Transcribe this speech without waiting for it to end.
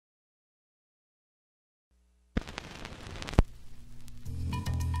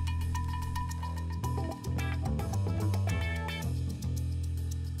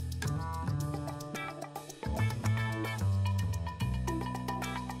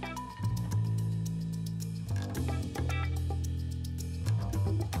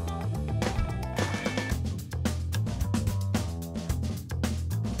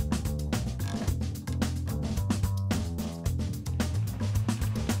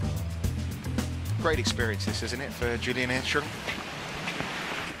Great experience this, isn't it, for Julia Engstrom?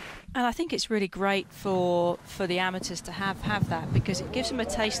 And I think it's really great for the amateurs to have that, because it gives them a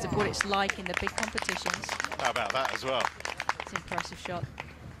taste of what it's like in the big competitions. How about that as well? It's an impressive shot.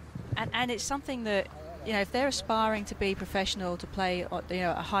 And it's something that, you know, if they're aspiring to be professional, to play at, you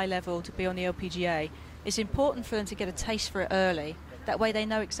know, a high level, to be on the LPGA, it's important for them to get a taste for it early. That way they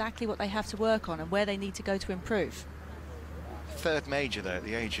know exactly what they have to work on and where they need to go to improve. Third major, though, at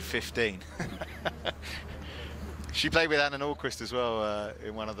the age of 15. She played with Anna Nordqvist as well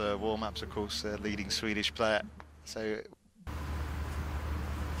in one of the warm-ups, of course, leading Swedish player. So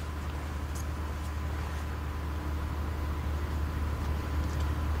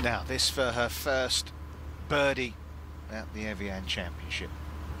now this for her first birdie at the Evian Championship.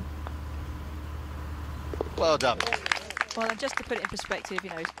 Well done. Well, and just to put it in perspective, you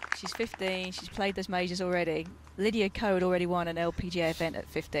know, she's 15, she's played those majors already. Lydia Ko had already won an LPGA event at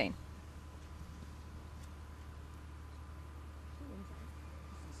 15.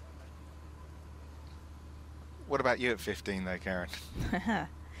 What about you at 15, though, Karen?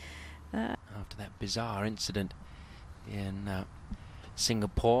 After that bizarre incident in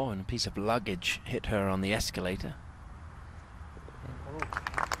Singapore, and a piece of luggage hit her on the escalator.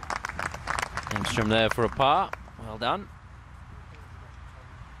 Engstrom there for a par. Well done.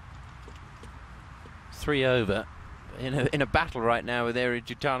 3 over. In a battle right now with Eri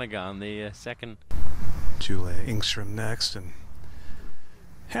Jutanagan, the second. Julia Engstrom next, and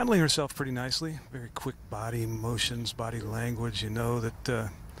handling herself pretty nicely. Very quick body motions, body language. You know that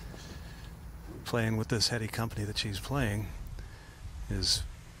playing with this heady company that she's playing is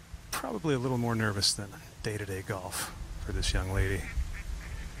probably a little more nervous than day-to-day golf for this young lady.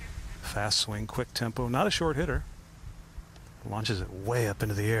 Fast swing, quick tempo, not a short hitter. Launches it way up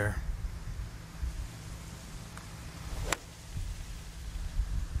into the air.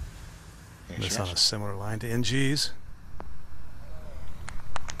 This on a similar line to NG's.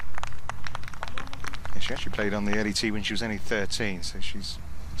 Yeah, she actually played on the LET when she was only 13, so she's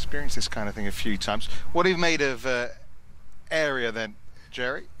experienced this kind of thing a few times. What have you made of area then,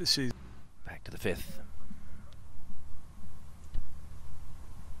 Jerry? She back to the 5th.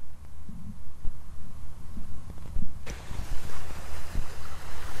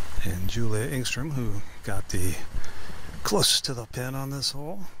 And Julia Engstrom, who got the closest to the pin on this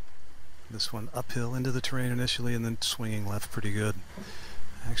hole. This one uphill into the terrain initially, and then swinging left pretty good.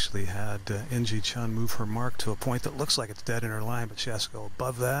 Actually had NG Chun move her mark to a point that looks like it's dead in her line, but she has to go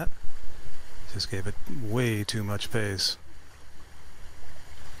above that. Just gave it way too much pace.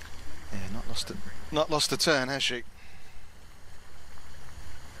 Yeah, not lost a turn, has she?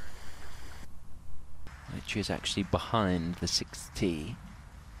 Which is actually behind the 6th tee.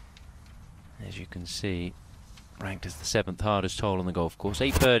 As you can see, ranked as the 7th hardest hole on the golf course.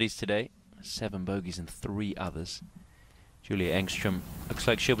 8 birdies today, 7 bogeys and 3 others. Julia Engstrom looks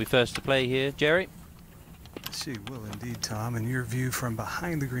like she'll be first to play here. Jerry? She will indeed, Tom. And your view from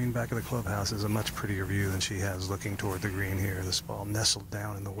behind the green back of the clubhouse is a much prettier view than she has looking toward the green here. This ball nestled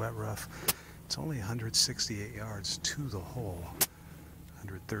down in the wet rough. It's only 168 yards to the hole,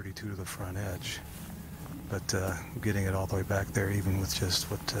 132 to the front edge. But getting it all the way back there, even with just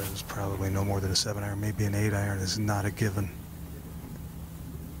what is probably no more than a 7-iron, maybe an 8-iron, is not a given.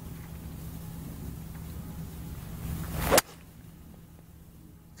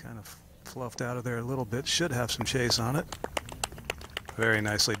 Kind of fluffed out of there a little bit. Should have some chase on it. Very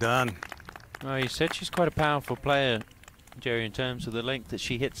nicely done. Well, you said she's quite a powerful player, Jerry, in terms of the length that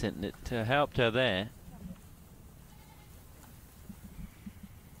she hits it, and it helped her there.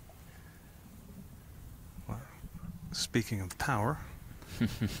 Speaking of power.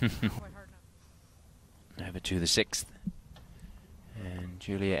 Over to the 6th. And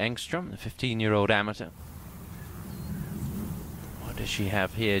Julia Engstrom, the 15-year-old amateur. What does she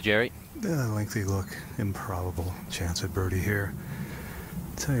have here, Jerry? Lengthy look, improbable chance at birdie here.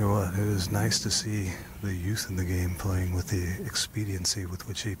 Tell you what, it is nice to see the youth in the game playing with the expediency with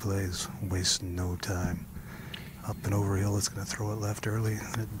which he plays. Wastes no time. Up and over hill, it's going to throw it left early,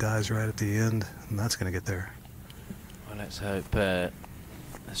 and it dies right at the end, and that's going to get there. Well, let's hope the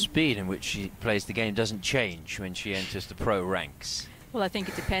speed in which she plays the game doesn't change when she enters the pro ranks. Well, I think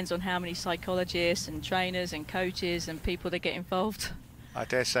it depends on how many psychologists and trainers and coaches and people that get involved. I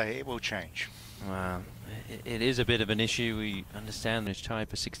dare say it will change. Well, it is a bit of an issue. We understand there's tied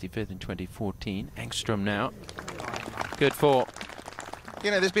for 65th in 2014. Engstrom now. Good for.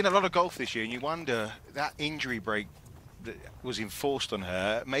 You know, there's been a lot of golf this year, and you wonder, that injury break that was enforced on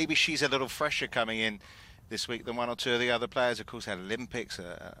her, maybe she's a little fresher coming in this week than one or two of the other players. Of course, had Olympics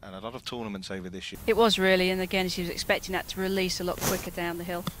and a lot of tournaments over this year. It was really, and again, she was expecting that to release a lot quicker down the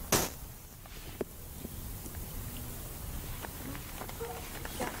hill.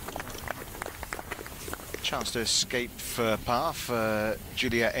 Chance to escape for par for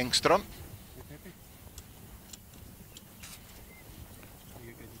Julia Engstrom.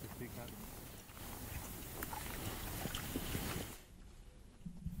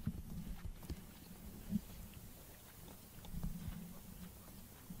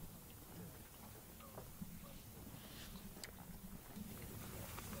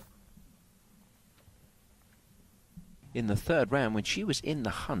 In the third round, when she was in the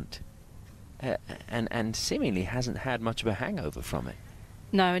hunt, and seemingly hasn't had much of a hangover from it.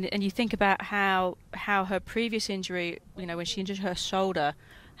 No, and you think about how her previous injury, you know, when she injured her shoulder,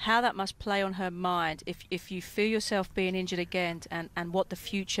 how that must play on her mind if you feel yourself being injured again, and what the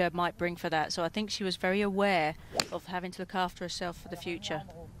future might bring for that. So I think she was very aware of having to look after herself for the future.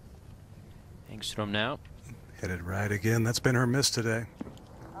 Engstrom now. Hit it right again. That's been her miss today.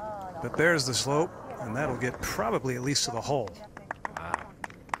 But there's the slope, and that'll get probably at least to the hole.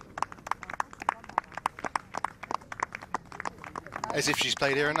 As if she's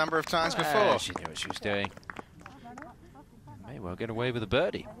played here a number of times before. She knew what she was doing. May well get away with a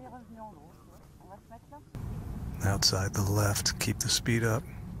birdie. Outside the left, keep the speed up.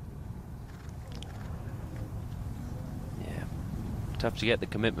 Yeah, tough to get the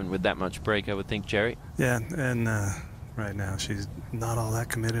commitment with that much break, I would think, Jerry. Yeah, and right now she's not all that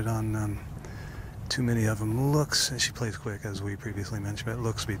committed on too many of them. Looks, she plays quick, as we previously mentioned, but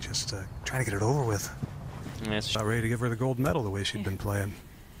looks be just trying to get it over with. Yes. About ready to give her the gold medal the way she'd been playing.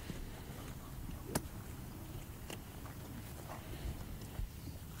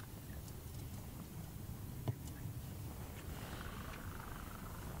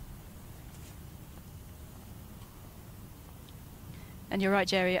 And you're right,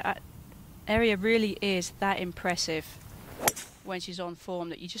 Jerry. Area really is that impressive when she's on form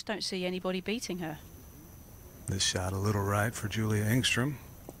that you just don't see anybody beating her. This shot a little right for Julia Engstrom.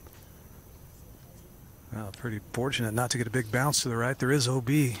 Well, pretty fortunate not to get a big bounce to the right. There is OB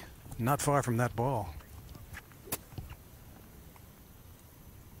not far from that ball.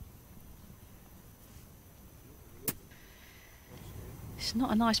 It's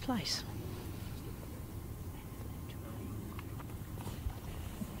not a nice place.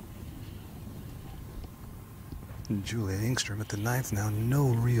 Julia Engstrom at the ninth now, no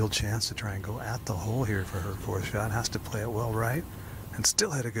real chance to try and go at the hole here for her fourth shot. Has to play it well right and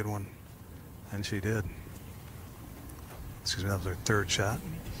still hit a good one. And she did. Excuse me, that was her third shot.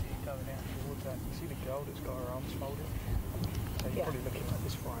 See the gold, it's got her arms folded. So you're probably looking at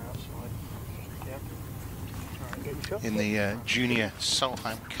this far outside. Yeah. All right, get your shot. In the Junior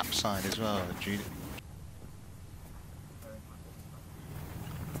Solheim Cup side as well, Julia.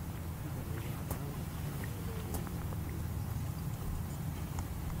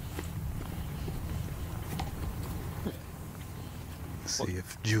 See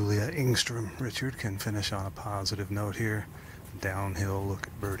if Julia Engstrom, Richard, can finish on a positive note here. Downhill look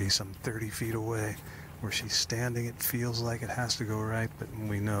at birdie some 30 feet away. Where she's standing, it feels like it has to go right, but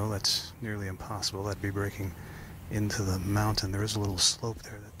we know that's nearly impossible. That'd be breaking into the mountain. There is a little slope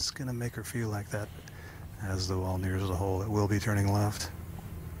there that's going to make her feel like that. But as the ball nears the hole, it will be turning left.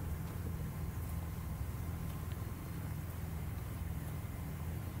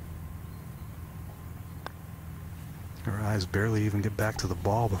 Her eyes barely even get back to the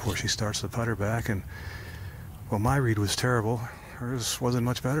ball before she starts the putter back, and well, my read was terrible. Hers wasn't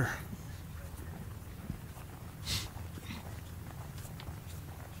much better.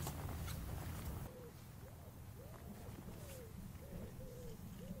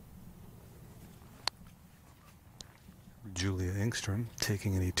 Julia Engstrom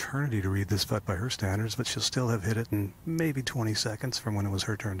taking an eternity to read this putt by her standards, but she'll still have hit it in maybe 20 seconds from when it was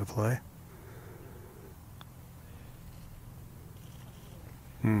her turn to play.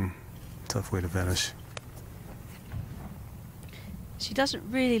 Tough way to finish. She doesn't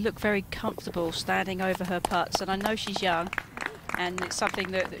really look very comfortable standing over her putts, and I know she's young, and it's something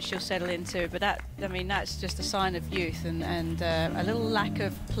that she'll settle into. But that, I mean, that's just a sign of youth and a little lack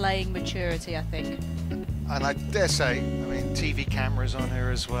of playing maturity, I think. And I dare say, I mean, TV cameras on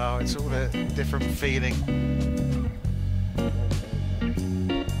her as well. It's all a different feeling.